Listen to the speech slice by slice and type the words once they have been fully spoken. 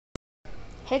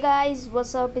Hey guys,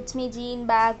 what's up? It's me Jean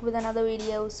back with another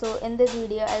video. So in this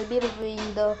video I'll be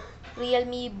reviewing the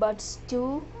Realme Buds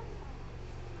 2.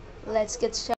 Let's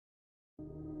get started.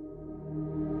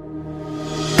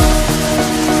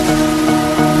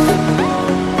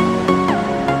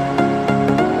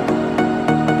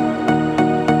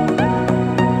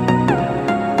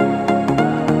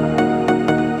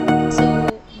 So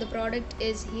the product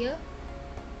is here.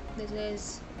 This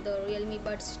is the Realme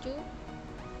Buds 2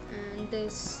 and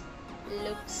this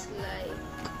looks like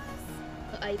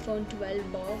iPhone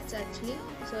 12 box actually.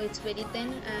 So it's very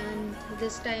thin, and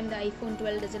this time the iPhone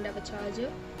 12 doesn't have a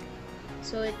charger,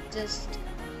 so it just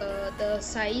the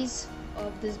size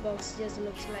of this box just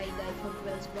looks like the iPhone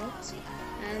 12's box,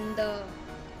 and the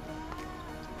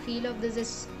feel of this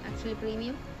is actually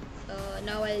premium.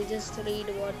 Now I'll just read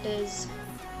what is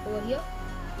over here.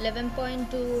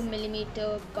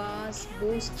 11.2mm bass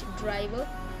boost driver.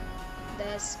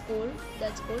 That's cool.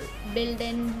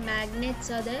 Built-in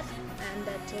magnets are there, and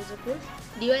that's also cool.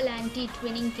 Dual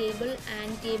anti-twinning cable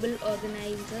and cable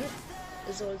organizer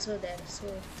is also there. So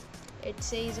it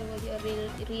says over here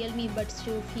Realme Buds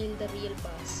to feel the real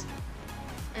bass.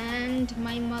 And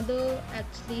my mother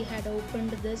actually had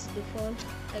opened this before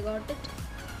I got it.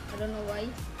 I don't know why.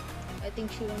 I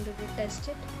think she wanted to test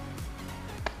it.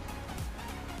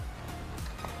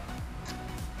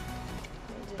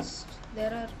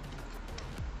 There are,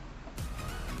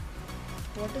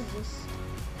 what is this?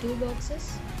 2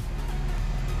 boxes.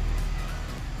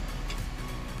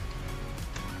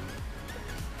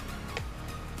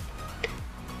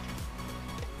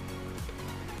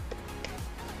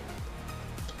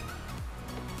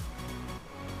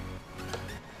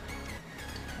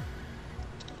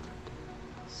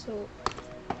 So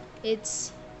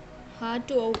it's hard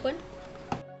to open.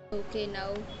 Okay,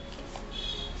 now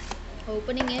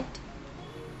opening it.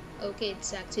 Okay,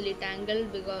 it's actually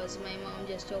tangled because my mom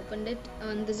just opened it,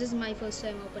 and this is my first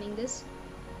time opening this.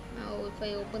 Now if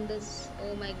I open this,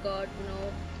 oh my god,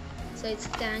 no. So it's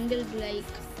tangled like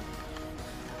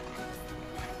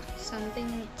something.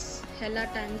 It's hella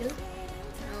tangled.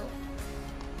 Now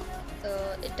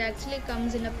it actually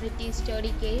comes in a pretty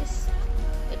sturdy case.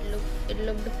 It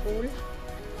looked cool.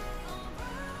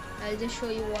 I'll just show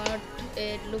you what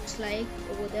it looks like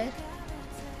over there.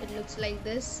 It looks like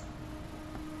this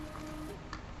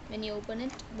when you open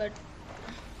it,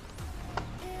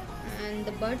 and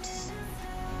the buds,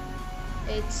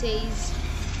 it says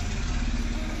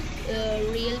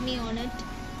Realme on it,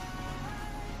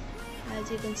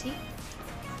 as you can see.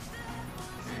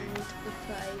 And if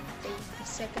I take the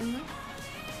second one,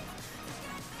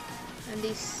 and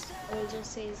this also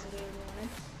says Realme on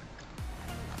it.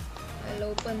 I'll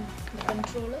open the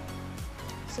controller.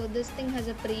 So this thing has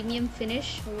a premium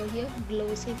finish over here,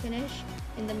 glossy finish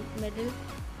in the middle,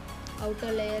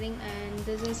 outer layering, and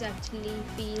this is actually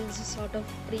feels sort of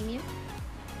premium.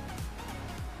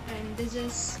 And this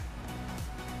is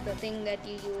the thing that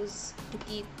you use to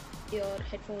keep your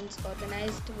headphones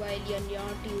organized while you're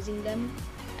not using them,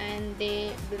 and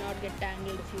they do not get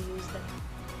tangled if you use them.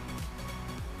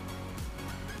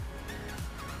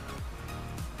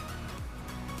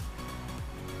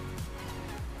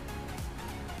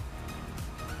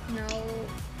 Now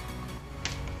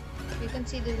you can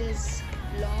see this is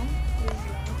long.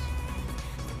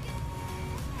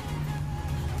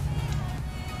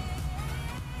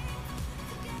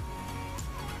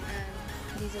 And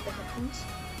these are the headphones,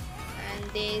 and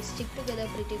they stick together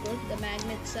pretty good. The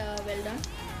magnets are well done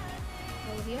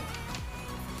over here.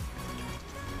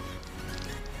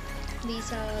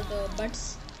 These are the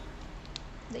buds.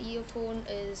 The earphone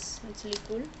is actually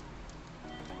cool.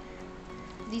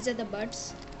 These are the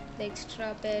buds, the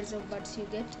extra pairs of buds you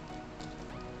get,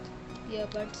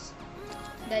 earbuds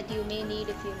that you may need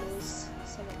if you lose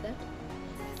some of that.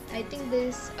 I think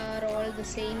these are all the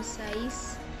same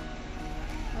size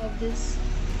of this.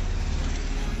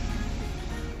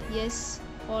 Yes,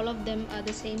 all of them are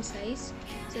the same size.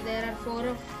 So there are four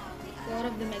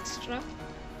of them extra,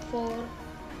 4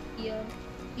 ear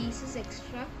pieces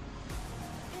extra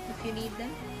if you need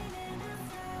them.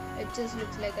 It just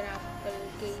looks like an apple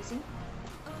casing,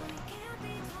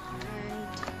 and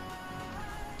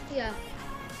yeah,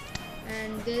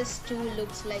 and this too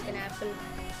looks like an Apple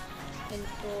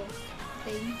info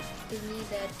thing. Thingy,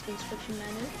 that instruction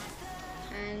manual.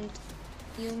 And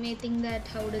you may think that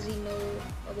how does he know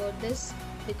about this,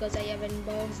 because I have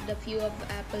unboxed a few of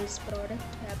Apple's product.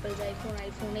 Apple's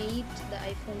iPhone 8, the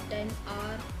iPhone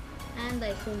 10R, and the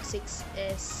iPhone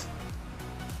 6s.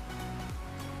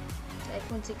 The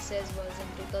iPhone 6s was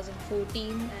in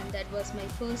 2014, and that was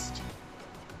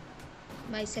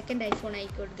my second iPhone I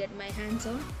could get my hands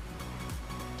on.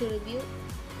 to review,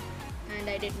 and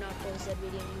I did not post that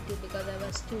video on YouTube because I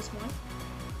was too small.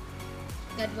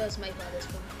 That was my father's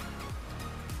phone.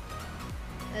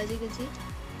 As you can see,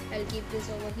 I'll keep this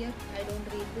over here. I don't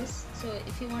read this, so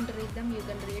if you want to read them, you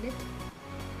can read it.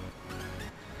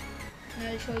 And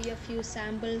I'll show you a few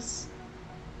samples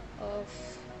of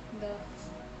the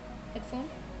headphone.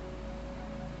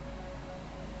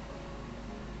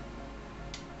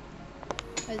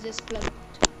 I'll just plug it.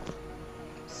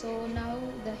 So now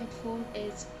the headphone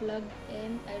is plugged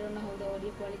in. I don't know how the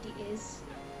audio quality is.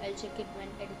 I'll check it when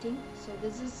editing. So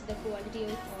this is the quality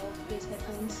of these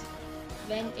headphones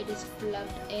when it is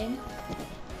plugged in,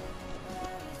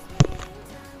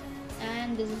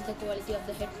 and this is the quality of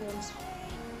the headphones,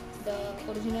 the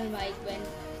original mic when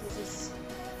this is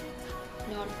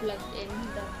not plugged in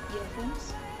the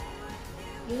earphones.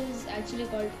 This is actually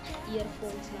called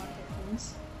earphones, not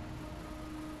headphones.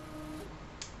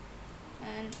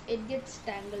 And it gets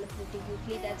tangled pretty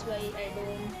quickly. That's why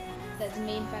that's the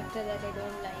main factor that I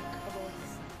don't like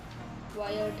about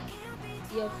wired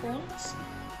earphones.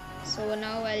 So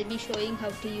now I'll be showing how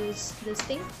to use this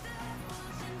thing,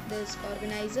 this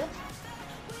organizer.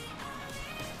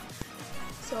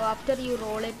 So after you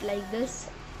roll it like this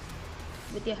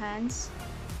with your hands,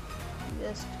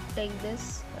 just take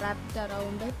this, wrap it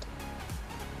around it,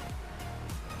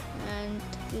 and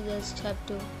you just have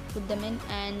to put them in,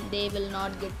 and they will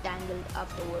not get tangled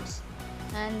afterwards.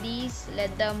 And these,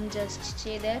 let them just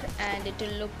stay there, and it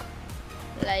will look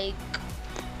like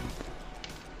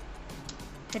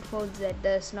headphones that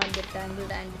does not get tangled,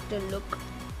 and it will look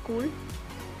cool.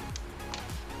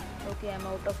 Okay, I'm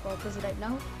out of focus right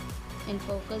now. In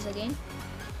focus again.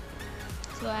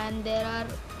 So, and there are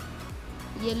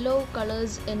yellow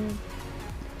colors in,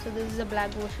 so this is a black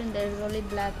version. There is only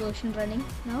black version running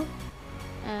now,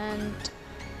 and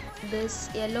this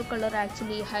yellow color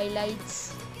actually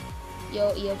highlights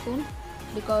your earphone,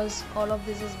 because all of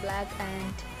this is black,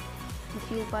 and a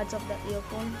few parts of the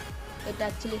earphone, it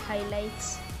actually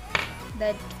highlights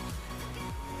that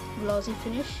glossy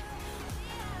finish.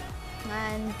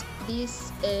 And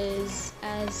this is,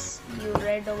 as you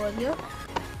read over here,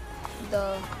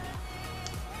 the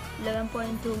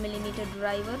 11.2mm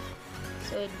driver,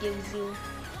 so it gives you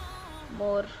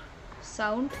more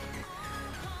sound.